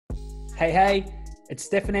Hey, it's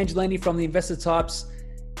Stefan Angelini from the Investor Types.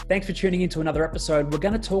 Thanks for tuning into another episode. We're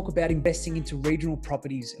going to talk about investing into regional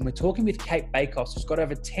properties, and we're talking with Cate Bakos, who's got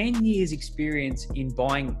over 10 years experience in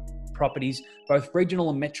buying properties, both regional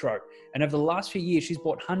and metro. And over the last few years, she's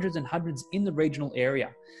bought hundreds and hundreds in the regional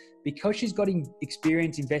area. Because she's got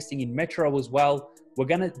experience investing in metro as well, we're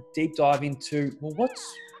going to deep dive into,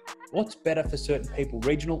 what's better for certain people,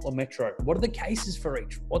 regional or metro? What are the cases for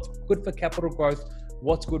each? What's good for capital growth?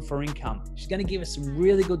 What's good for income? She's going to give us some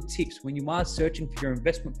really good tips when you are searching for your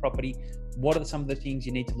investment property. What are some of the things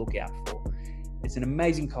you need to look out for? It's an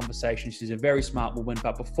amazing conversation. She's a very smart woman.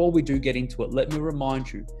 But before we do get into it, let me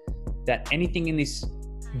remind you that anything in this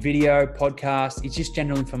video, podcast, it's just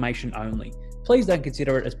general information only. Please don't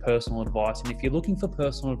consider it as personal advice. And if you're looking for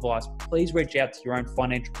personal advice, please reach out to your own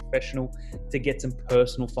financial professional to get some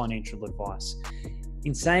personal financial advice.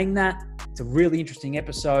 In saying that, it's a really interesting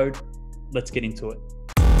episode. Let's get into it.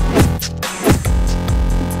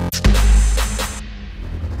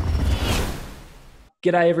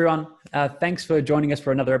 G'day everyone. Thanks for joining us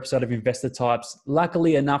for another episode of Investor Types.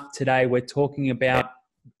 Luckily enough, today we're talking about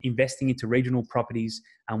investing into regional properties,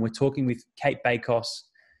 and we're talking with Cate Bakos.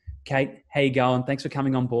 Cate, how you going? Thanks for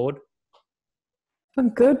coming on board. I'm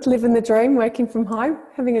good, living the dream, working from home,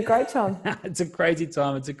 having a great time. It's a crazy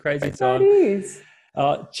time. It is.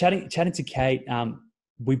 Chatting to Cate,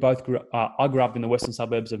 we both I grew up in the western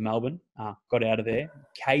suburbs of Melbourne, got out of there.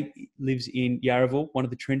 Cate lives in Yarraville, one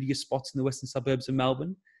of the trendiest spots in the western suburbs of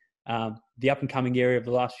Melbourne, the up and coming area of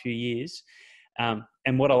the last few years.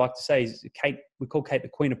 And what I like to say is Cate, we call Cate the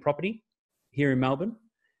queen of property here in Melbourne.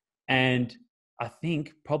 And I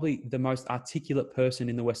think probably the most articulate person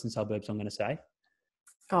in the western suburbs, I'm going to say.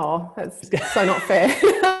 Oh, that's so not fair.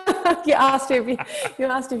 You asked if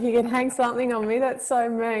you could hang something on me. That's so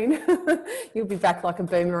mean. You'll be back like a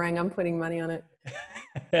boomerang. I'm putting money on it.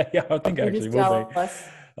 Yeah, I think I actually will be.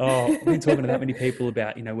 Oh, I've been talking to that many people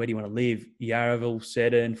about, where do you want to live? Yarraville,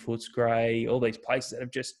 Seddon, Footscray, all these places that have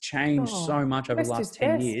just changed so much over the last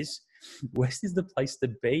 10 years. West is the place to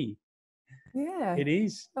be. Yeah. It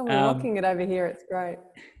is. Oh, we're rocking it over here. It's great.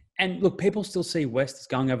 And look, people still see West as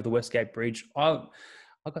going over the Westgate Bridge.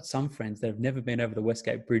 I've got some friends that have never been over the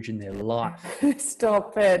Westgate Bridge in their life.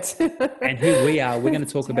 Stop it. And here we are. We're going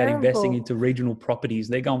to talk about terrible. investing into regional properties.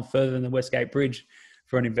 They're going further than the Westgate Bridge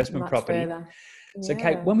for an investment property. Further. So,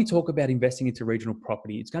 Cate, when we talk about investing into regional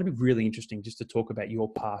property, it's going to be really interesting just to talk about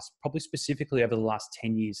your past, probably specifically over the last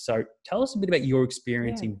 10 years. So tell us a bit about your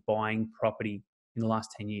experience in buying property in the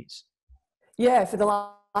last 10 years. Yeah, for the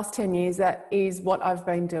last 10 years, that is what I've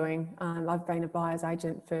been doing. I've been a buyer's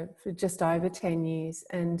agent for just over 10 years,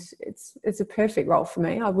 and it's a perfect role for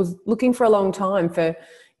me. I was looking for a long time for,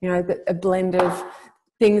 a blend of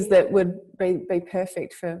things that would be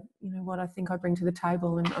perfect for, what I think I bring to the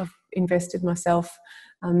table. And I've invested myself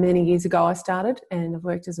many years ago. I started, and I've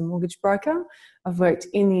worked as a mortgage broker. I've worked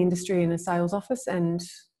in the industry in a sales office, and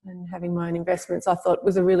having my own investments, I thought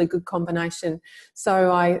was a really good combination.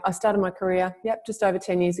 So I started my career, just over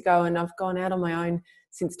 10 years ago, and I've gone out on my own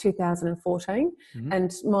since 2014. Mm-hmm.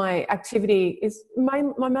 And my activity is, my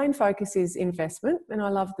main focus is investment. And I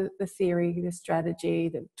love the theory, the strategy,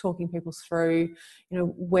 the talking people through,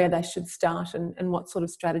 where they should start and what sort of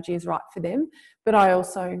strategy is right for them. But I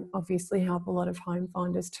also obviously help a lot of home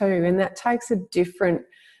finders too. And that takes a different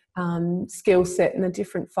skill set and a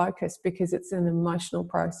different focus, because it's an emotional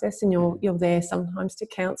process, and you're there sometimes to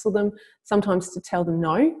counsel them, sometimes to tell them,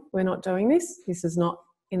 no, we're not doing this. This is not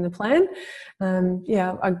in the plan.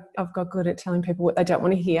 I've got good at telling people what they don't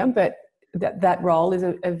want to hear, but that role is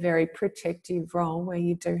a very protective role where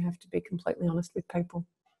you do have to be completely honest with people.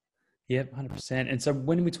 Yeah, 100%. And so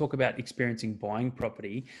when we talk about experiencing buying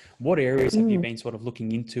property, what areas have you been sort of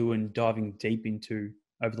looking into and diving deep into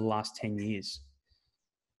over the last 10 years?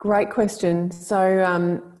 Great question.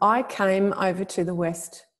 So I came over to the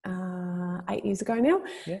West 8 years ago now.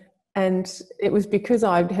 Yeah. And it was because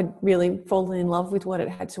I had really fallen in love with what it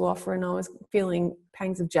had to offer, and I was feeling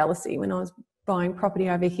pangs of jealousy when I was buying property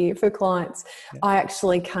over here for clients. Yeah. I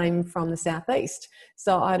actually came from the southeast,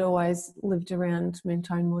 so I'd always lived around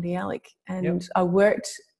Mentone, Mordialloc, and I worked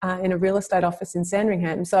in a real estate office in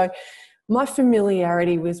Sandringham. So my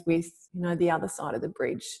familiarity was with, the other side of the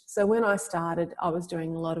bridge. So when I started, I was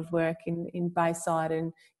doing a lot of work in Bayside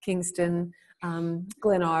and Kingston,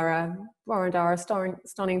 Glen Ira, Warrendara,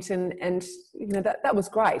 Stonington, and that was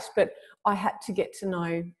great. But I had to get to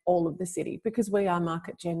know all of the city, because we are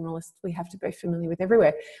market generalists. We have to be familiar with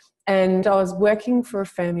everywhere. And I was working for a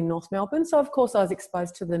firm in North Melbourne, so of course I was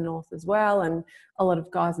exposed to the north as well. And a lot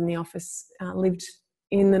of guys in the office lived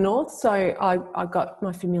in the north. So I got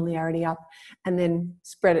my familiarity up and then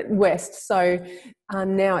spread it west. So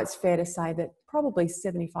now it's fair to say that probably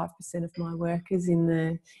 75% of my work is in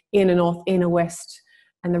the inner north, inner west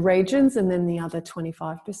and the regions. And then the other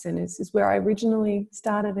 25% is where I originally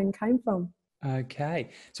started and came from.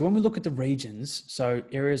 Okay. So when we look at the regions, so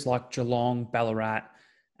areas like Geelong, Ballarat,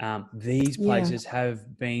 these places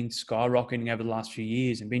have been skyrocketing over the last few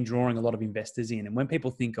years and been drawing a lot of investors in. And when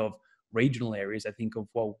people think of regional areas, they think of,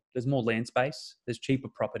 well, there's more land space, there's cheaper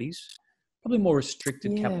properties, probably more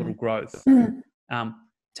restricted capital growth.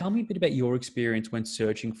 Tell me a bit about your experience when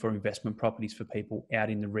searching for investment properties for people out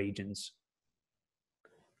in the regions.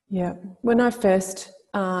 Yeah. When I first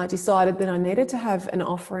decided that I needed to have an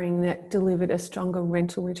offering that delivered a stronger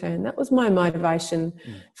rental return, that was my motivation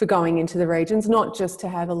for going into the regions, not just to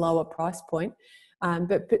have a lower price point,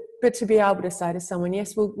 but to be able to say to someone,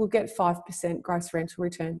 yes, we'll get 5% gross rental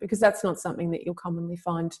return, because that's not something that you'll commonly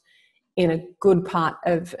find in a good part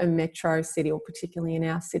of a metro city, or particularly in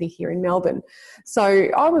our city here in Melbourne. So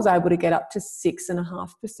I was able to get up to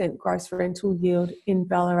 6.5% gross rental yield in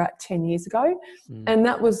Ballarat 10 years ago. And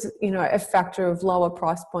that was, a factor of lower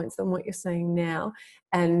price points than what you're seeing now,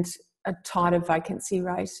 and a tighter vacancy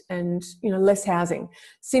rate and, less housing.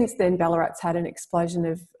 Since then, Ballarat's had an explosion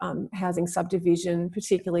of housing subdivision,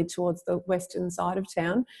 particularly towards the western side of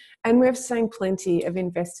town. And we've seen plenty of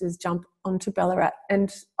investors jump onto Ballarat.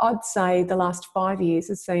 And I'd say the last 5 years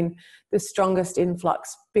has seen the strongest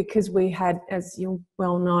influx, because we had, as you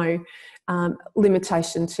well know,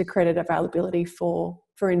 limitation to credit availability for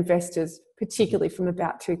investors, particularly from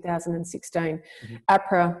about 2016.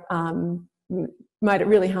 APRA made it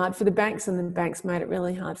really hard for the banks, and the banks made it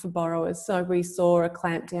really hard for borrowers. So we saw a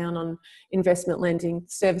clamp down on investment lending.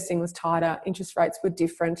 Servicing was tighter, interest rates were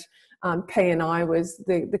different. P&I was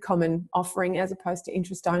the common offering as opposed to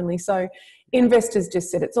interest only. So investors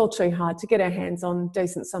just said, it's all too hard to get our hands on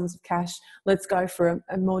decent sums of cash. Let's go for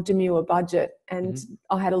a more demure budget. And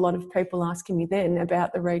I had a lot of people asking me then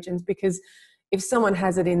about the regions, because if someone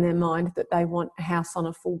has it in their mind that they want a house on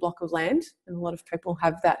a full block of land, and a lot of people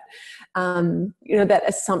have that, that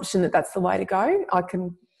assumption that that's the way to go, I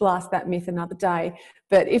can blast that myth another day.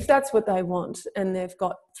 But if that's what they want and they've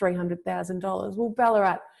got $300,000, well,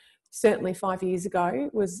 Ballarat certainly 5 years ago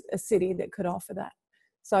was a city that could offer that.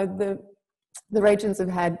 So the regions have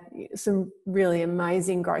had some really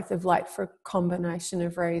amazing growth of late for a combination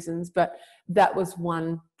of reasons, but that was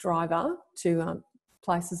one driver to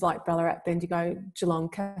places like Ballarat, Bendigo, Geelong,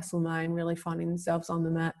 Castlemaine really finding themselves on the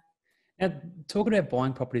map. Now, talking about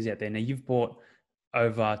buying properties out there, now you've bought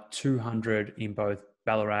over 200 in both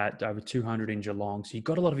Ballarat, over 200 in Geelong, so you've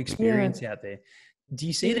got a lot of experience out there. Do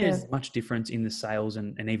you see there's much difference in the sales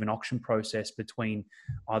and even auction process between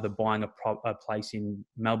either buying a place in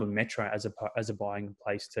Melbourne Metro as a buying a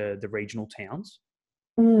place to the regional towns?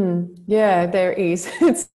 Yeah, there is.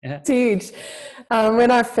 It's huge. When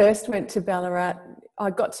I first went to Ballarat, I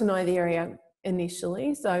got to know the area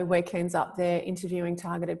initially. So weekends up there interviewing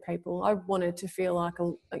targeted people. I wanted to feel like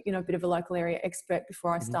a bit of a local area expert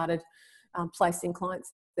before I started placing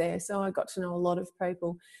clients there. So I got to know a lot of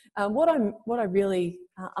people. What I really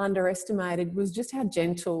underestimated was just how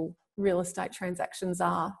gentle real estate transactions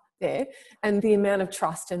are there, and the amount of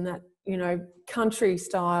trust in that, country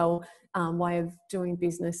style way of doing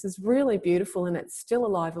business is really beautiful, and it's still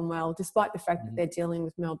alive and well, despite the fact that they're dealing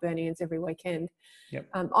with Melburnians every weekend.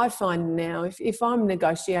 I find now if I'm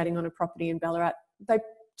negotiating on a property in Ballarat,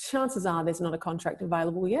 chances are there's not a contract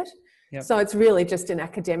available yet. So it's really just an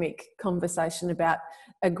academic conversation about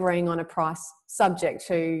agreeing on a price subject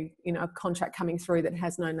to, a contract coming through that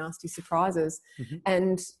has no nasty surprises.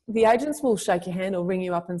 And the agents will shake your hand or ring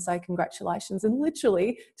you up and say congratulations, and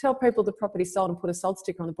literally tell people the property's sold and put a sold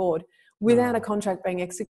sticker on the board without a contract being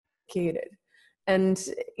executed. And,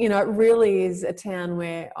 it really is a town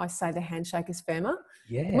where I say the handshake is firmer.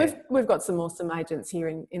 We've got some awesome agents here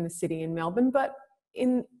in the city in Melbourne, but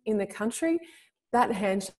in the country, that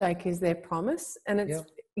handshake is their promise. And it's,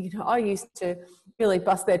 I used to really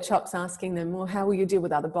bust their chops asking them, well, how will you deal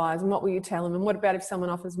with other buyers? And what will you tell them? And what about if someone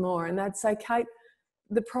offers more? And they'd say, Kate,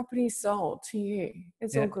 the property is sold to you.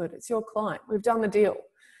 It's all good. It's your client. We've done the deal.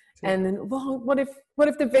 And then, well, what if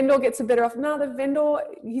the vendor gets a better offer? No, the vendor,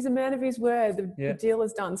 he's a man of his word. The deal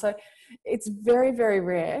is done. So it's very, very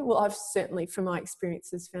rare. Well, I've certainly, from my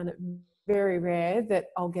experiences, found it very rare that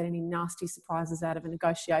I'll get any nasty surprises out of a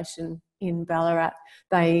negotiation in Ballarat.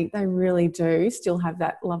 They really do still have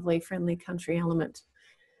that lovely, friendly country element.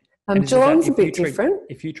 Geelong's a bit different.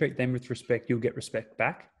 If you treat them with respect, you'll get respect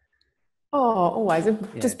back. Oh, always.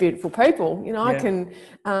 Just beautiful people. I can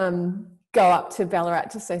go up to Ballarat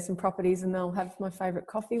to see some properties and they'll have my favourite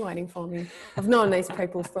coffee waiting for me. I've known these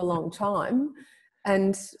people for a long time,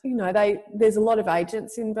 and there's a lot of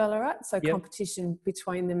agents in Ballarat, so competition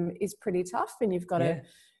between them is pretty tough, and you've got to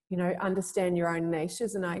understand your own niche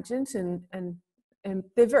as an agent, and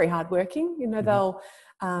they're very hardworking. They'll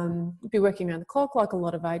be working around the clock like a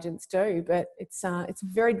lot of agents do, but it's a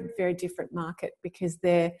very, very different market because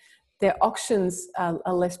their auctions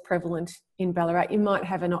are less prevalent in Ballarat. You might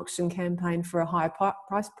have an auction campaign for a higher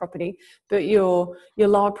priced property, but your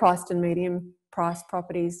lower priced and medium priced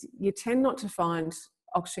properties, you tend not to find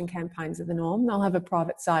auction campaigns are the norm. They'll have a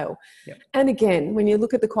private sale. Yep. And again, when you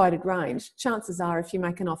look at the quoted range, chances are if you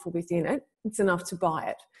make an offer within it, it's enough to buy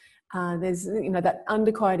it. There's, that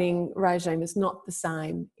underquoting regime is not the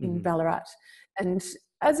same in Ballarat. And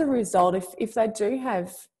as a result, if they do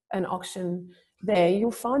have an auction there,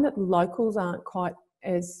 you'll find that locals aren't quite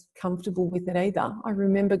as comfortable with it either. I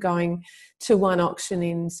remember going to one auction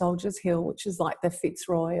in Soldiers Hill, which is like the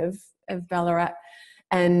Fitzroy of Ballarat,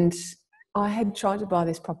 and I had tried to buy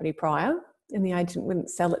this property prior and the agent wouldn't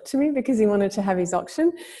sell it to me because he wanted to have his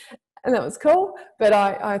auction, and that was cool. But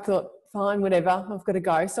I thought, fine, whatever, I've got to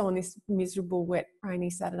go. So on this miserable, wet, rainy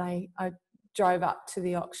Saturday, I drove up to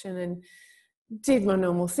the auction and did my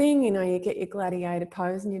normal thing. You get your gladiator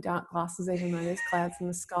pose and your dark glasses, even though there's clouds in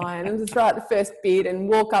the sky, and just write the first bid and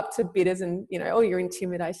walk up to bidders and, all your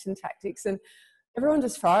intimidation tactics. And everyone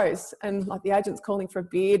just froze. And like the agent's calling for a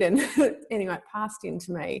bid. And anyway, it passed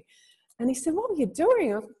into me. And he said, "What were you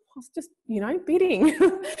doing?" I was just, bidding.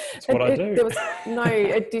 That's what I do. There was no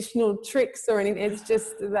additional tricks or anything. It's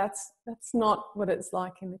just, that's not what it's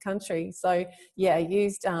like in the country. So yeah, I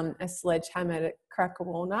used a sledgehammer to crack a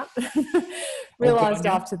walnut. Realised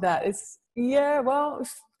after that,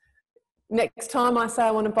 next time I say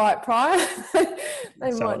I want to buy it prior,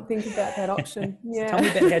 they might think about that option. Yeah. Tell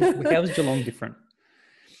me about how is Geelong different?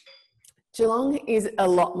 Geelong is a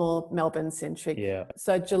lot more Melbourne-centric. Yeah.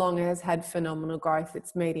 So Geelong has had phenomenal growth.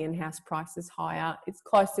 Its median house price is higher. It's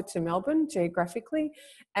closer to Melbourne geographically.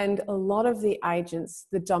 And a lot of the agents,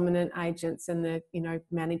 the dominant agents and the,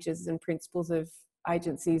 managers and principals of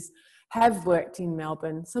agencies have worked in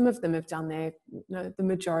Melbourne. Some of them have done the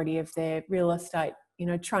majority of their real estate,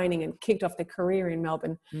 training and kicked off their career in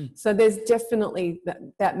Melbourne. So there's definitely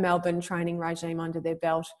that Melbourne training regime under their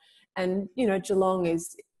belt. And, Geelong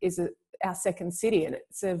is our second city, and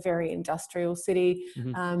it's a very industrial city.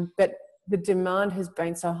 But the demand has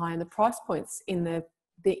been so high, and the price points in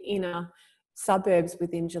the inner suburbs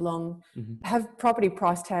within Geelong have property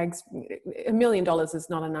price tags. $1 million is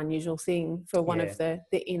not an unusual thing for one of the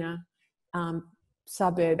inner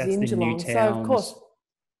suburbs in Geelong. So of course,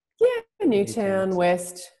 Newtown,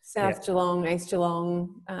 West, South Geelong, East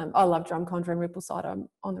Geelong. I love Drumcondra and Rippleside. I'm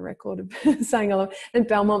on the record of saying I love, and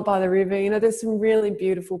Belmont by the river. There's some really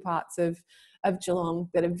beautiful parts of Geelong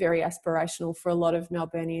that are very aspirational for a lot of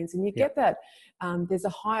Melburnians, and you get that. There's a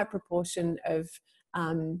higher proportion of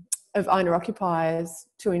owner-occupiers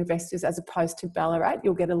to investors as opposed to Ballarat.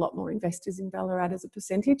 You'll get a lot more investors in Ballarat as a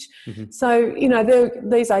percentage. So,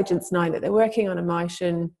 these agents know that they're working on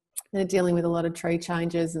emotion. They're dealing with a lot of tree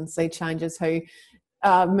changes and sea changes who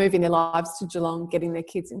are moving their lives to Geelong, getting their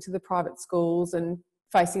kids into the private schools and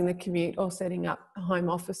facing the commute or setting up a home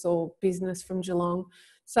office or business from Geelong.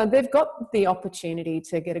 So they've got the opportunity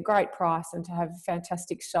to get a great price and to have a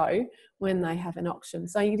fantastic show when they have an auction.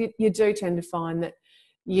 So you do tend to find that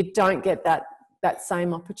you don't get that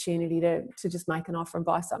same opportunity to just make an offer and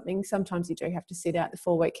buy something. Sometimes you do have to sit out the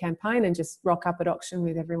 4-week campaign and just rock up at auction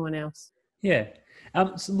with everyone else. Yeah.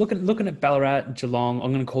 So looking at Ballarat and Geelong,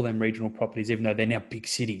 I'm going to call them regional properties, even though they're now big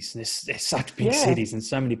cities. They're such big cities and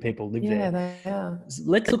so many people live there. Yeah, they are. So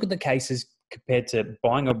let's look at the cases compared to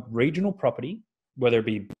buying a regional property, whether it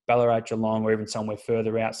be Ballarat, Geelong, or even somewhere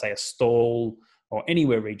further out, say a Stawell or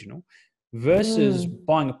anywhere regional, versus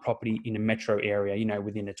buying a property in a metro area,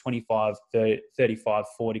 within a 25, 30, 35,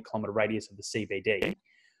 40 kilometre radius of the CBD.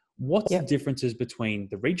 What's the differences between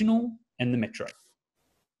the regional and the metro?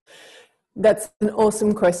 That's an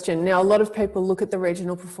awesome question. Now, a lot of people look at the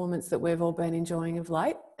regional performance that we've all been enjoying of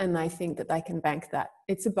late and they think that they can bank that.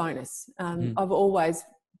 It's a bonus. I've always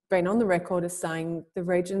been on the record as saying the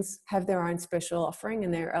regions have their own special offering,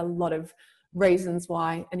 and there are a lot of reasons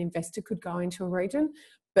why an investor could go into a region.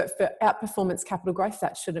 But for outperformance capital growth,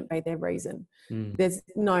 that shouldn't be their reason. There's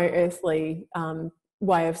no earthly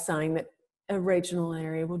way of saying that a regional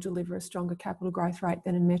area will deliver a stronger capital growth rate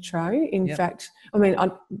than a metro. In fact,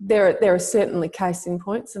 there are certainly case in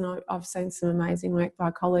points, and I've seen some amazing work by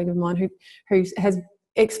a colleague of mine who has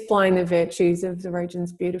explained the virtues of the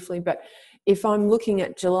regions beautifully. But if I'm looking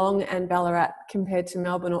at Geelong and Ballarat compared to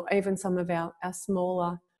Melbourne, or even some of our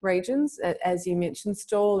smaller regions, as you mentioned,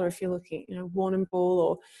 Stawell, or if you're looking, Warrnambool,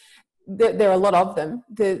 or there are a lot of them.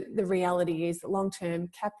 The reality is that long-term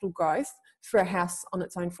capital growth for a house on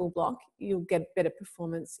its own full block, you'll get better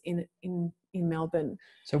performance in Melbourne.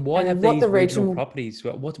 So why have these regional properties,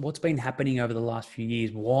 what's been happening over the last few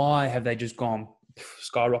years? Why have they just gone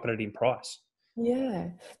skyrocketed in price? Yeah,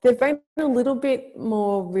 they've been a little bit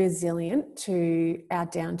more resilient to our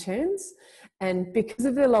downturns, and because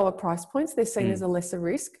of their lower price points, they're seen as a lesser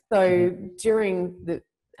risk. So during the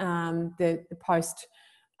post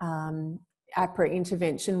APRA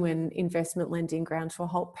intervention, when investment lending ground to a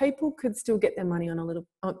halt, people could still get their money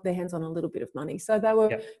their hands on a little bit of money. So they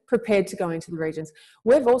were prepared to go into the regions.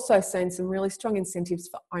 We've also seen some really strong incentives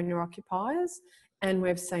for owner occupiers, and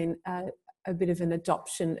we've seen a bit of an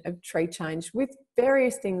adoption of tree change with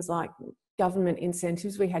various things like government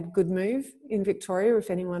incentives. We had Good Move in Victoria, if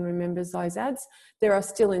anyone remembers those ads. There are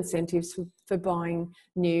still incentives for buying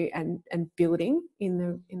new and building in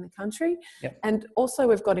the country. And also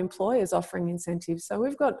we've got employers offering incentives. So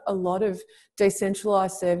we've got a lot of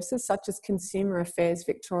decentralised services such as Consumer Affairs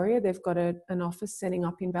Victoria. They've got an office setting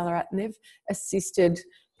up in Ballarat, and they've assisted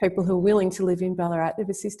people who are willing to live in Ballarat. They've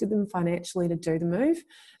assisted them financially to do the move.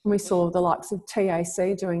 And we saw the likes of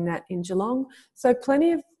TAC doing that in Geelong. So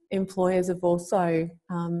plenty of employers have also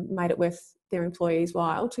made it worth their employees'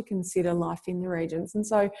 while to consider life in the regions. And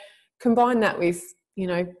so combine that with,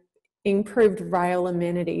 improved rail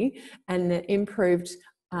amenity and the improved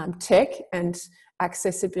tech and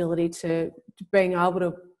accessibility to being able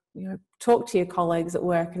to talk to your colleagues at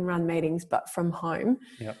work and run meetings, but from home.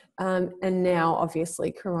 And now,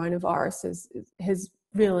 obviously, coronavirus has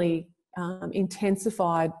really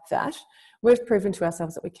intensified that. We've proven to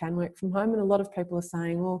ourselves that we can work from home, and a lot of people are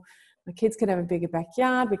saying, well, my kids could have a bigger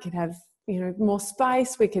backyard, we could have more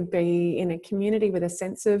space, we could be in a community with a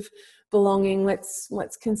sense of belonging.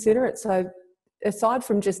 Let's consider it. So aside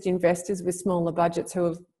from just investors with smaller budgets who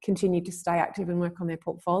have continued to stay active and work on their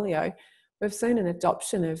portfolio, we've seen an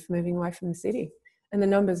adoption of moving away from the city, and the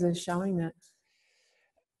numbers are showing that.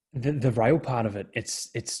 The rail part of it, it's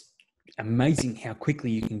amazing how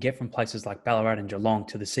quickly you can get from places like Ballarat and Geelong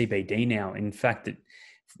to the CBD now. In fact,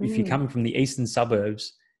 if you're coming from the eastern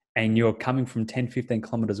suburbs and you're coming from 10, 15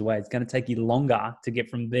 kilometres away, it's going to take you longer to get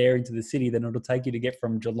from there into the city than it'll take you to get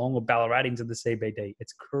from Geelong or Ballarat into the CBD.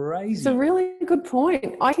 It's crazy. It's a really good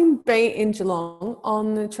point. I can be in Geelong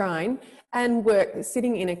on the train and work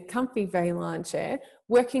sitting in a comfy V-line chair,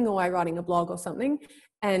 working away, writing a blog or something.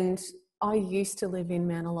 And I used to live in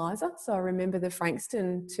Mount Eliza, so I remember the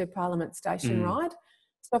Frankston to Parliament Station ride.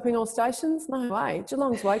 Stopping all stations? No way.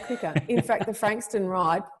 Geelong's way quicker. In fact, the Frankston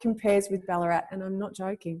ride compares with Ballarat, and I'm not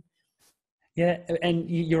joking. Yeah, and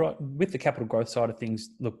you're right. With the capital growth side of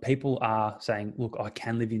things, look, people are saying, look, I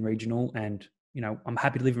can live in regional, and I'm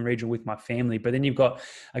happy to live in regional with my family. But then you've got,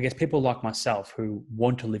 I guess, people like myself who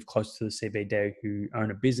want to live close to the CBD, who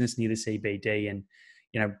own a business near the CBD, and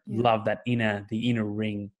love that the inner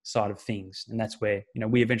ring side of things. And that's where,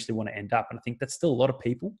 we eventually want to end up. And I think that's still a lot of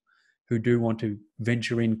people who do want to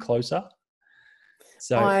venture in closer.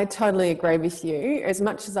 So I totally agree with you. As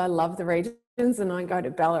much as I love the regions, and I go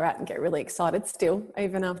to Ballarat and get really excited still,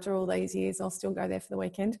 even after all these years, I'll still go there for the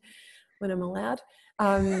weekend when I'm allowed.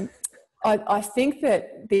 I think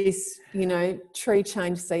that this, tree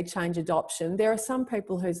change, seed change adoption, there are some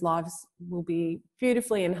people whose lives will be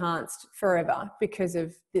beautifully enhanced forever because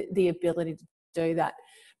of the ability to do that.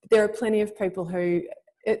 But there are plenty of people who,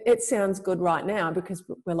 it sounds good right now because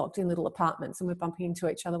we're locked in little apartments and we're bumping into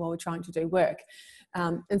each other while we're trying to do work.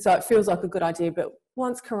 And so it feels like a good idea. But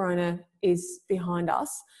once Corona is behind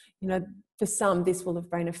us, for some, this will have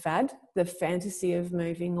been a fad, the fantasy of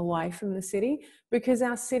moving away from the city, because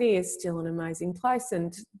our city is still an amazing place.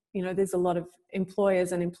 And, there's a lot of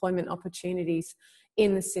employers and employment opportunities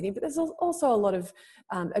in the city, but there's also a lot of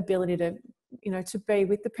ability to, to be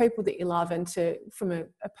with the people that you love, and from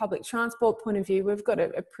a public transport point of view, we've got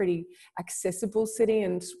a pretty accessible city,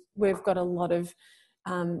 and we've got a lot of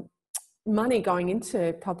money going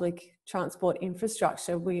into public transport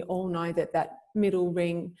infrastructure. We all know that middle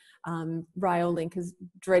ring rail link has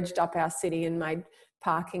dredged up our city and made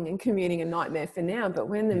parking and commuting a nightmare for now. But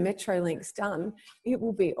when the Metro link's done, it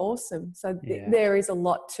will be awesome. So there is a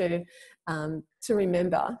lot to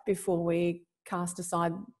remember before we cast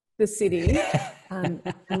aside the city and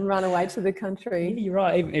run away to the country. Yeah, you're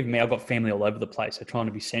right. Even me, I've got family all over the place. So trying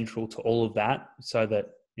to be central to all of that so that,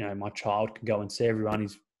 my child can go and see everyone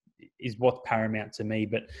is what's paramount to me.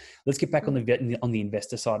 But let's get back on the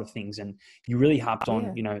investor side of things. And you really harped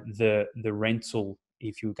on, the rental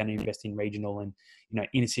if you're going to invest in regional. And,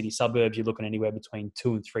 inner city suburbs, you're looking anywhere between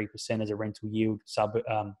 2 and 3% as a rental yield.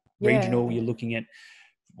 Regional, you're looking at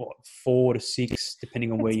 4 to 6,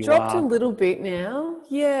 depending on where you dropped are. A little bit now.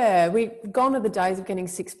 Yeah, we've gone to the days of getting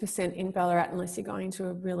 6% in Ballarat, unless you're going to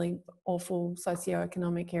a really awful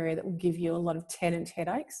socioeconomic area that will give you a lot of tenant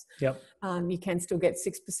headaches. Yep. You can still get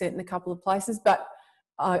 6% in a couple of places, but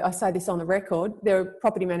I say this on the record, there are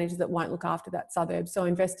property managers that won't look after that suburb. So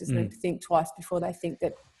investors need to think twice before they think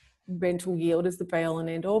that rental yield is the be all and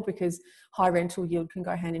end all, because high rental yield can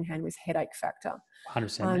go hand in hand with headache factor.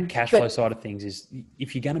 100%. The cash flow side of things is,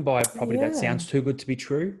 if you're going to buy a property that sounds too good to be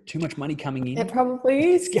true, too much money coming in, it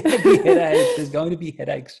probably is. It's going to be headaches. There's going to be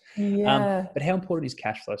headaches. Yeah. But how important is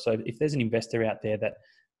cash flow? So if there's an investor out there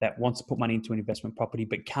that wants to put money into an investment property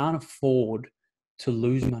but can't afford to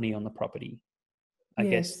lose money on the property, I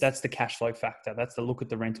guess that's the cash flow factor. That's the look at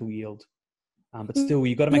the rental yield. But still,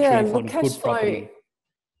 you've got to make sure you find a good property.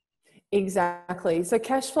 Exactly. So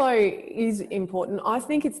cash flow is important. I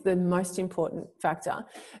think it's the most important factor.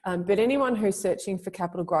 But anyone who's searching for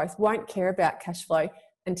capital growth won't care about cash flow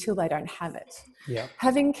until they don't have it. Yeah.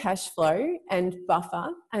 Having cash flow and buffer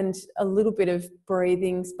and a little bit of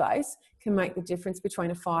breathing space can make the difference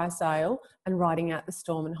between a fire sale and riding out the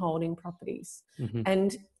storm and holding properties. Mm-hmm.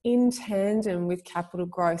 And in tandem with capital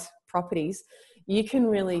growth properties, you can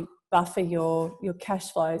really buffer your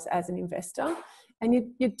cash flows as an investor.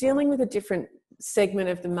 And you're dealing with a different segment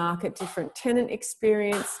of the market, different tenant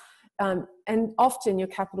experience, and often your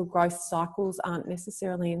capital growth cycles aren't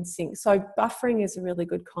necessarily in sync. So buffering is a really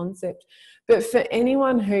good concept. But for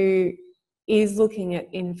anyone who is looking at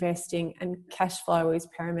investing and cash flow is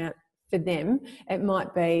paramount for them, it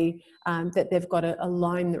might be that they've got a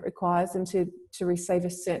loan that requires them to receive a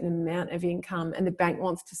certain amount of income, and the bank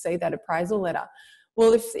wants to see that appraisal letter.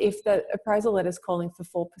 Well, if the appraisal letter is calling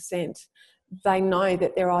for 4%, they know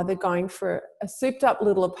that they're either going for a souped up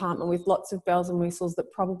little apartment with lots of bells and whistles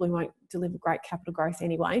that probably won't deliver great capital growth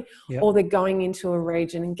anyway, or they're going into a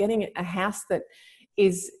region and getting a house that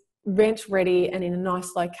is rent ready and in a nice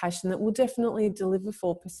location that will definitely deliver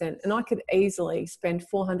 4%. And I could easily spend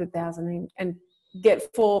 $400,000 and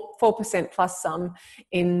get 4% plus some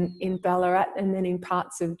in Ballarat and then in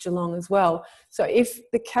parts of Geelong as well. So if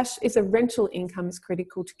a rental income is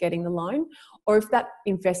critical to getting the loan, or if that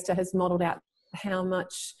investor has modelled out how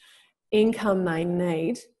much income they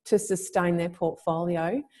need to sustain their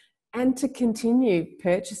portfolio and to continue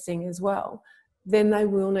purchasing as well, then they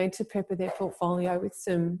will need to pepper their portfolio with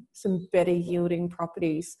some better yielding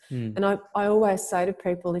properties. And I always say to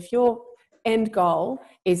people, if your end goal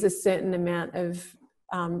is a certain amount of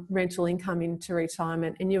rental income into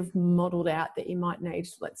retirement, and you've modelled out that you might need,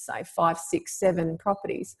 let's say, 5, 6, 7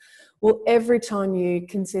 properties, well, every time you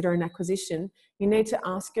consider an acquisition, you need to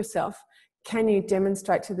ask yourself, can you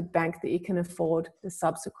demonstrate to the bank that you can afford the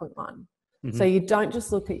subsequent one? Mm-hmm. So you don't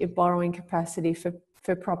just look at your borrowing capacity for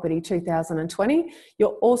property 2020,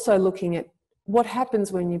 you're also looking at what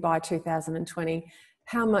happens when you buy 2020,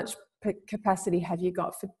 how much capacity have you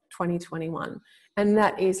got for 2021? And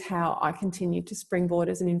that is how I continue to springboard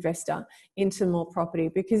as an investor into more property,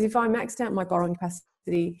 because if I maxed out my borrowing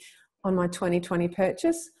capacity on my 2020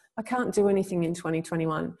 purchase, I can't do anything in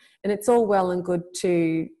 2021. And it's all well and good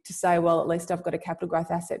to say, well, at least I've got a capital growth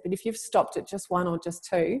asset. But if you've stopped at just 1 or just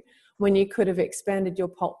 2, when you could have expanded your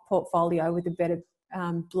portfolio with a better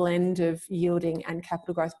blend of yielding and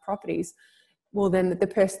capital growth properties, well, then the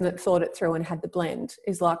person that thought it through and had the blend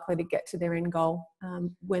is likely to get to their end goal,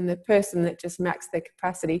 when the person that just maxed their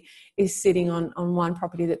capacity is sitting on one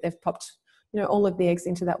property that they've popped, all of the eggs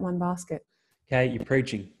into that one basket. Okay, you're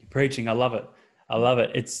preaching. I love it.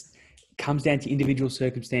 It comes down to individual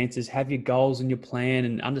circumstances. Have your goals and your plan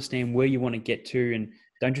and understand where you want to get to, and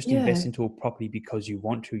don't just invest into a property because you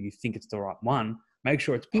want to, you think it's the right one. Make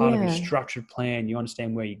sure it's part of your structured plan. You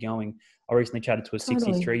understand where you're going. I recently chatted to a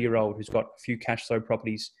 63-year-old who's got a few cash flow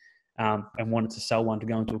properties and wanted to sell one to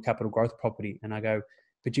go into a capital growth property. And I go,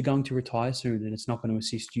 but you're going to retire soon, and it's not going to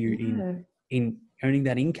assist you in earning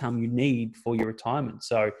that income you need for your retirement.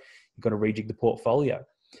 So you've got to rejig the portfolio.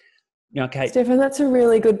 Now, Kate. Stefan, that's a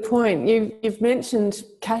really good point. You've mentioned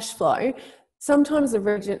cash flow. Sometimes the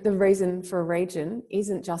reason for a region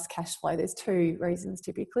isn't just cash flow. There's 2 reasons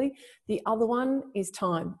typically. The other one is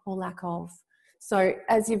time or lack of. So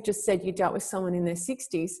as you've just said, you dealt with someone in their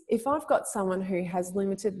 60s. If I've got someone who has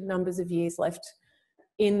limited numbers of years left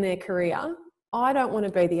in their career, I don't want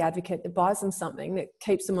to be the advocate that buys them something that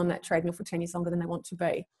keeps them on that treadmill for 10 years longer than they want to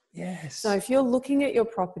be. Yes. So if you're looking at your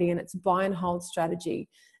property and it's a buy and hold strategy,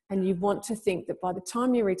 and you want to think that by the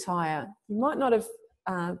time you retire, you might not have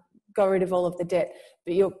got rid of all of the debt,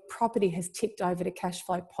 but your property has tipped over to cash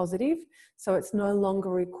flow positive, so it's no longer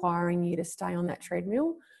requiring you to stay on that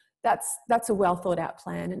treadmill. That's a well thought out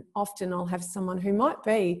plan. And often I'll have someone who might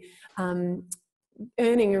be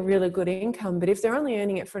earning a really good income, but if they're only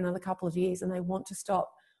earning it for another couple of years and they want to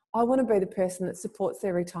stop, I want to be the person that supports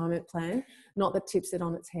their retirement plan, not that tips it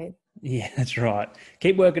on its head. Yeah, that's right.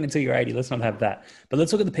 Keep working until you're 80. Let's not have that. But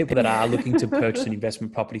let's look at the people that are looking to purchase an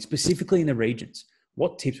investment property, specifically in the regions.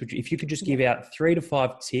 What tips would you, if you could just give out 3 to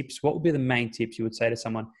 5 tips, what would be the main tips you would say to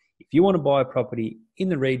someone? If you want to buy a property in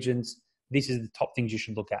the regions, this is the top things you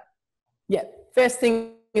should look at. Yeah. First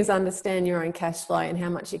thing is understand your own cash flow and how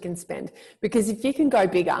much you can spend. Because if you can go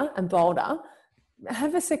bigger and bolder,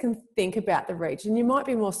 have a second think about the region. You might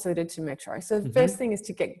be more suited to metro. So the first thing is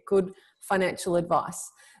to get good financial advice.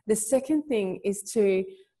 The second thing is to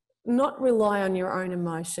not rely on your own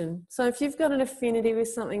emotion. So if you've got an affinity with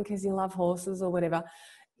something because you love horses or whatever,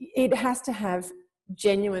 it has to have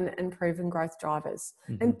genuine and proven growth drivers.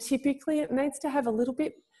 And typically it needs to have a little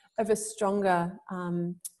bit of a stronger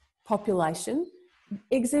population,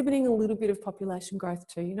 exhibiting a little bit of population growth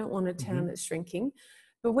too. You don't want a town that's shrinking.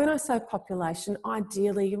 But when I say population,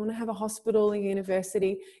 ideally you want to have a hospital, a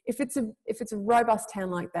university. If it's a robust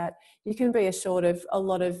town like that, you can be assured of a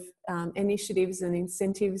lot of initiatives and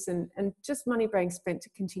incentives and just money being spent to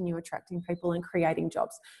continue attracting people and creating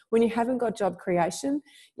jobs. When you haven't got job creation,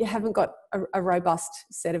 you haven't got a robust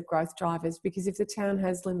set of growth drivers, because if the town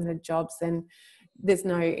has limited jobs, then there's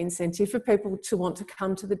no incentive for people to want to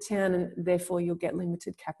come to the town, and therefore you'll get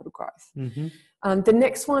limited capital growth. The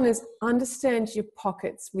next one is understand your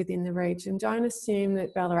pockets within the region. Don't assume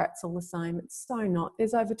that Ballarat's all the same. It's so not.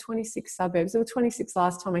 There's over 26 suburbs. There were 26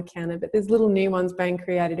 last time I counted, but there's little new ones being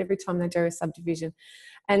created every time they do a subdivision.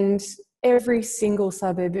 And every single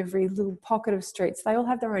suburb, every little pocket of streets, they all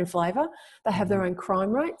have their own flavour. They have their own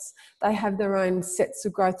crime rates. They have their own sets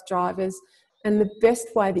of growth drivers. And the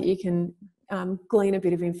best way that you can glean a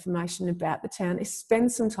bit of information about the town is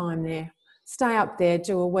spend some time there. Stay up there,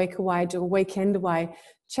 do a week away, do a weekend away,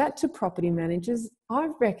 chat to property managers. I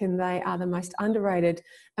reckon they are the most underrated,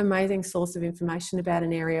 amazing source of information about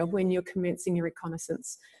an area when you're commencing your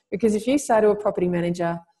reconnaissance. Because if you say to a property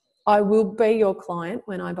manager, I will be your client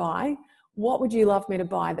when I buy, what would you love me to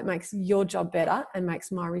buy that makes your job better and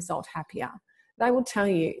makes my result happier? They will tell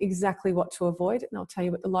you exactly what to avoid, and they'll tell you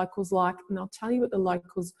what the locals like, and they'll tell you what the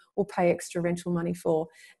locals will pay extra rental money for.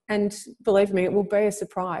 And believe me, it will be a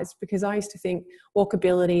surprise, because I used to think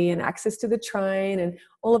walkability and access to the train and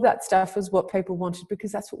all of that stuff was what people wanted,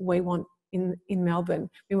 because that's what we want in Melbourne.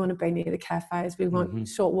 We want to be near the cafes. We want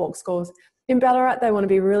short walk scores. In Ballarat, they want to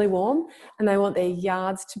be really warm, and they want their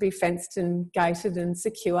yards to be fenced and gated and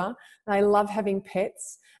secure. They love having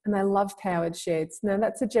pets, and they love powered sheds. Now,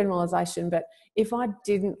 that's a generalisation, but if I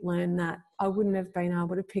didn't learn that, I wouldn't have been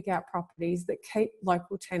able to pick out properties that keep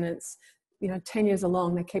local tenants, 10 years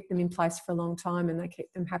along. They keep them in place for a long time, and they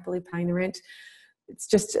keep them happily paying the rent. It's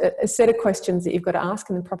just a set of questions that you've got to ask,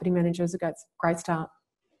 and the property manager is a great start.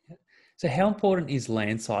 So how important is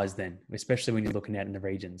land size then, especially when you're looking out in the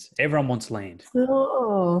regions? Everyone wants land.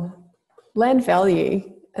 Oh, land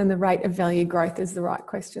value and the rate of value growth is the right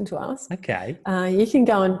question to ask. Okay. You can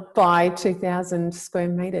go and buy 2,000 square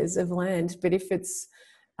metres of land, but if it's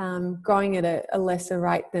growing at a lesser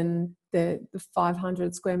rate than the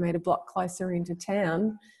 500 square metre block closer into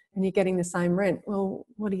town, and you're getting the same rent, well,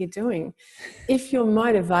 what are you doing? If your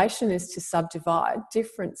motivation is to subdivide,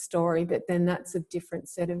 different story, but then that's a different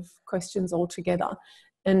set of questions altogether.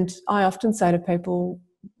 And I often say to people,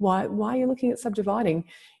 why are you looking at subdividing?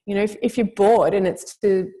 If you're bored and it's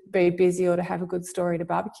to be busy or to have a good story to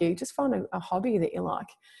barbecue, just find a hobby that you like.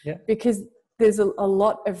 Yeah. Because there's a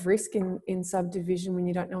lot of risk in subdivision when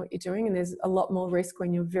you don't know what you're doing, and there's a lot more risk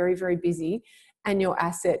when you're very, very busy and your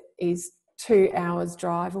asset is 2 hours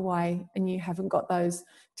drive away and you haven't got those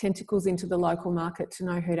tentacles into the local market to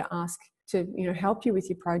know who to ask to help you with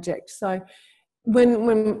your project. So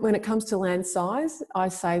when it comes to land size, I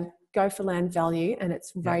say go for land value and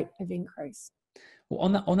its rate of increase.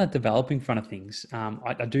 Well, on that developing front of things,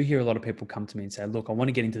 I do hear a lot of people come to me and say, look, I want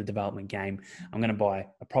to get into the development game. I'm going to buy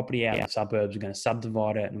a property out in the suburbs. I'm going to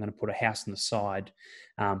subdivide it. I'm going to put a house on the side.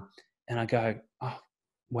 And I go, oh,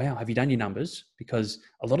 wow, have you done your numbers? Because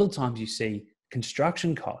a lot of the times you see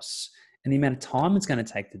construction costs and the amount of time it's going to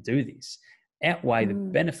take to do this outweigh the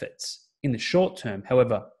benefits in the short term.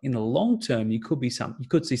 However, in the long term, you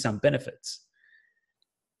could see some benefits.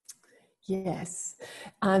 Yes.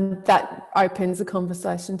 That opens the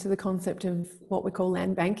conversation to the concept of what we call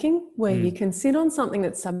land banking, where you can sit on something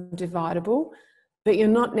that's subdividable, but you're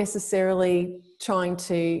not necessarily trying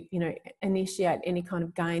to, initiate any kind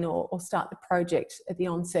of gain or start the project at the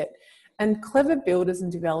onset. And clever builders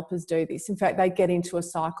and developers do this. In fact, they get into a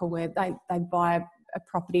cycle where they buy a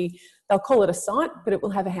property, they'll call it a site, but it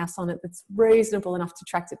will have a house on it that's reasonable enough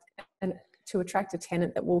to attract a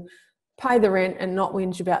tenant that will pay the rent and not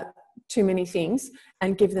whinge about too many things,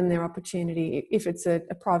 and give them their opportunity. If it's a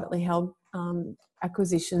privately held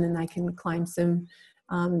acquisition, then they can claim some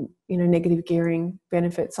negative gearing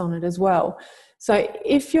benefits on it as well. So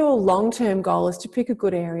if your long-term goal is to pick a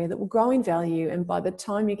good area that will grow in value, and by the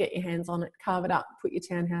time you get your hands on it, carve it up, put your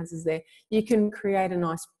townhouses there, you can create a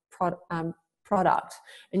nice product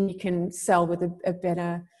and you can sell with a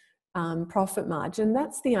better profit margin.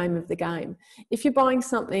 That's the aim of the game. If you're buying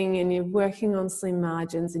something and you're working on slim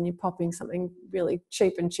margins and you're popping something really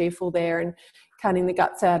cheap and cheerful there and cutting the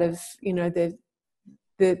guts out of,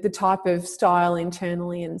 the type of style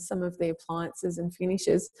internally and some of the appliances and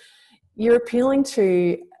finishes, you're appealing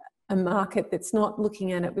to a market that's not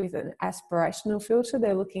looking at it with an aspirational filter.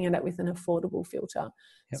 They're looking at it with an affordable filter.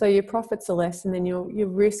 Yep. So your profits are less, and then your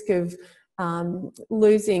risk of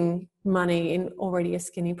losing money in already a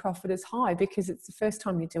skinny profit is high, because it's the first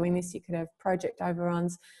time you're doing this. You could have project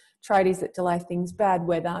overruns, tradies that delay things, bad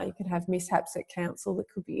weather, you could have mishaps at council, there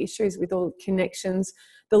could be issues with all connections,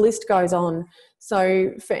 the list goes on.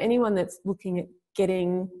 So for anyone that's looking at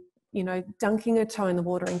getting, dunking a toe in the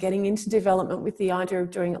water and getting into development with the idea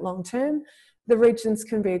of doing it long term, the regions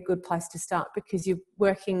can be a good place to start, because you're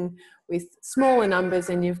working with smaller numbers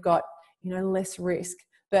and you've got, less risk.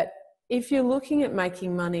 But if you're looking at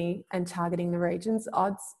making money and targeting the regions,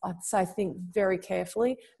 I'd say think very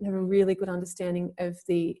carefully and have a really good understanding of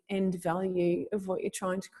the end value of what you're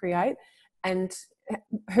trying to create and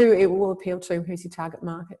who it will appeal to, who's your target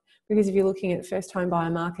market. Because if you're looking at first home buyer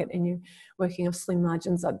market and you're working off slim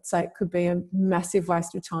margins, I'd say it could be a massive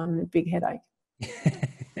waste of time and a big headache.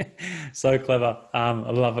 So clever. I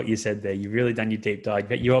love what you said there. You've really done your deep dive,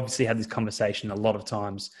 but you obviously had this conversation a lot of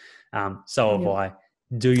times. So have I.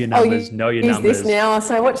 Do your numbers, know your numbers. Use this now,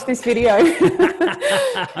 so watch this video.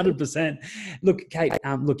 100%. Look, Kate,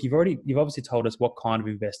 you've obviously told us what kind of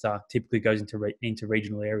investor typically goes into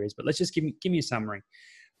regional areas, but let's just give me a summary.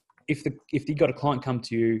 If you got a client come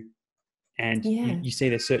to you and you see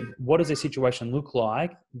there's certain, what does their situation look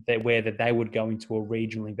like where they would go into a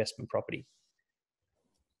regional investment property?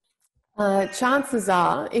 Chances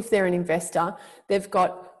are, if they're an investor, they've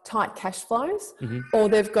got tight cash flows, or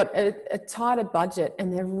they've got a tighter budget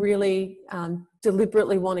and they're really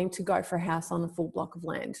deliberately wanting to go for a house on a full block of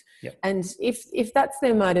land. Yep. And if that's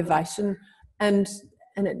their motivation and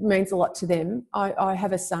it means a lot to them, I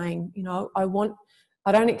have a saying,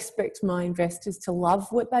 I don't expect my investors to love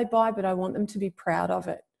what they buy, but I want them to be proud of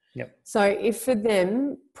it. Yep. So if for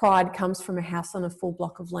them pride comes from a house on a full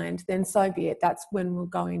block of land, then so be it. That's when we'll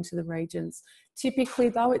go into the regions. Typically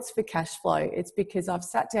though, it's for cash flow. It's because I've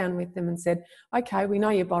sat down with them and said, okay, we know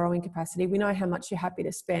your borrowing capacity. We know how much you're happy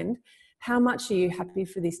to spend. How much are you happy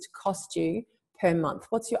for this to cost you per month?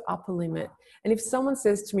 What's your upper limit? And if someone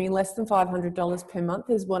says to me less than $500 per month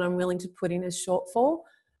is what I'm willing to put in as shortfall,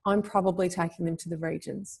 I'm probably taking them to the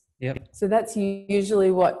regions. Yep. So that's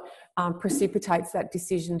usually what precipitates that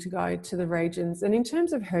decision to go to the regions. And in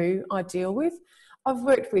terms of who I deal with, I've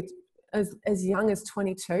worked with as young as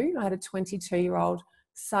 22. I had a 22-year-old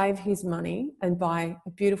save his money and buy a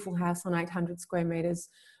beautiful house on 800 square metres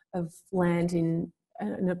of land in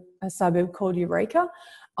a suburb called Eureka.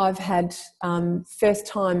 I've had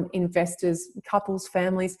first-time investors, couples,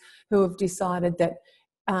 families who have decided that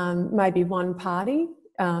maybe one party,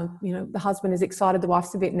 the husband is excited, the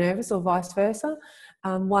wife's a bit nervous, or vice versa.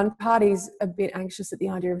 One party's a bit anxious at the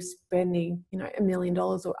idea of spending, $1 million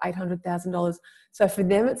or $800,000. So for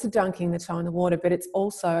them, it's a dunking the toe in the water, but it's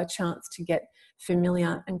also a chance to get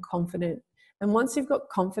familiar and confident. And once you've got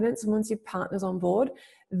confidence and once your partner's on board,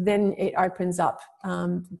 then it opens up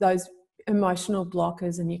those emotional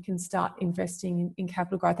blockers and you can start investing in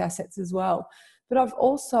capital growth assets as well. But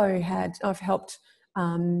I've helped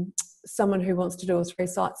someone who wants to do a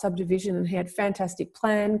 3-site subdivision, and he had fantastic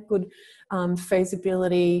plan, good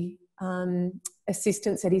feasibility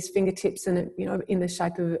assistance at his fingertips, and in the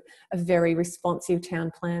shape of a very responsive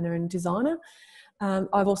town planner and designer.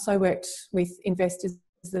 I've also worked with investors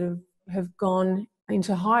that have gone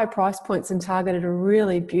into higher price points and targeted a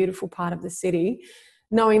really beautiful part of the city,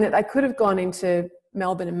 knowing that they could have gone into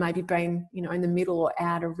Melbourne and maybe been, in the middle or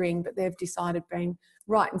outer ring, but they've decided being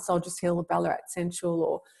right in Soldiers Hill or Ballarat Central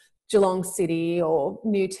or Geelong City or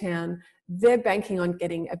Newtown, they're banking on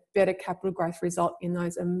getting a better capital growth result in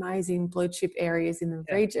those amazing blue chip areas in the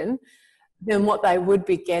region. than what they would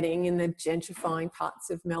be getting in the gentrifying parts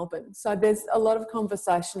of Melbourne. So there's a lot of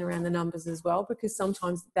conversation around the numbers as well, because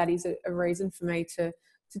sometimes that is a reason for me to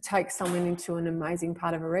take someone into an amazing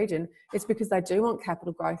part of a region. It's because they do want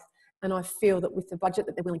capital growth. And I feel that with the budget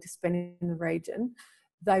that they're willing to spend in the region,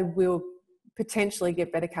 they will potentially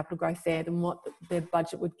get better capital growth there than what their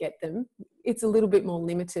budget would get them. It's a little bit more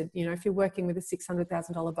limited. You know, if you're working with a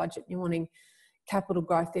 $600,000 budget, you're wanting capital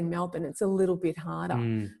growth in Melbourne, it's a little bit harder.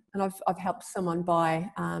 And I've helped someone buy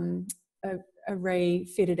a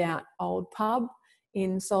refitted out old pub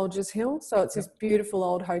in Soldiers Hill. So it's this beautiful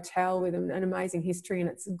old hotel with an amazing history, and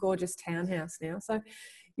it's a gorgeous townhouse now. So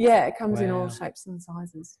yeah, it comes in all shapes and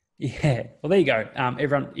sizes. Yeah. Well, there you go.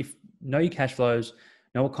 Everyone, if know your cash flows,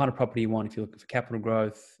 know what kind of property you want. If you're looking for capital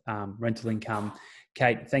growth, rental income.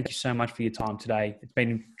 Cate, thank you so much for your time today. It's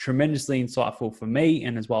been tremendously insightful for me,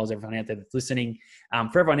 and as well as everyone out there that's listening.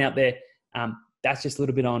 For everyone out there, that's just a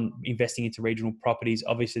little bit on investing into regional properties.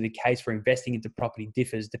 Obviously, the case for investing into property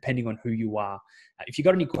differs depending on who you are. If you've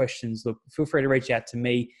got any questions, look, feel free to reach out to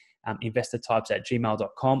me,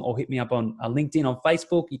 investortypes@gmail.com, or hit me up on LinkedIn, on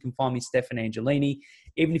Facebook. You can find me, Stefan Angelini.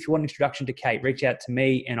 Even if you want an introduction to Cate, reach out to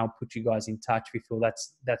me and I'll put you guys in touch if you feel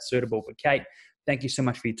that's suitable. But Cate, thank you so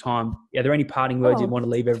much for your time. Are there any parting words you want to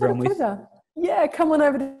leave everyone with? Yeah, come on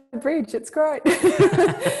over to the bridge. It's great.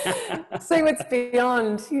 See what's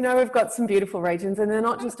beyond. You know, we've got some beautiful regions, and they're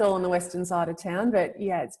not just all on the western side of town, but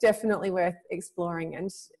yeah, it's definitely worth exploring. And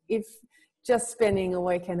if just spending a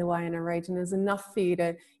weekend away in a region is enough for you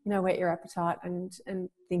to, you know, whet your appetite and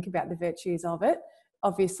think about the virtues of it,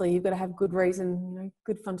 obviously you've got to have good reason, you know,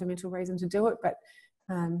 good fundamental reason to do it. But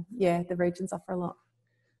yeah, the regions offer a lot.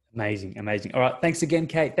 Amazing. All right. Thanks again,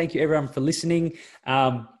 Cate. Thank you everyone for listening.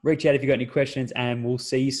 Reach out if you've got any questions, and we'll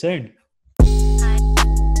see you soon.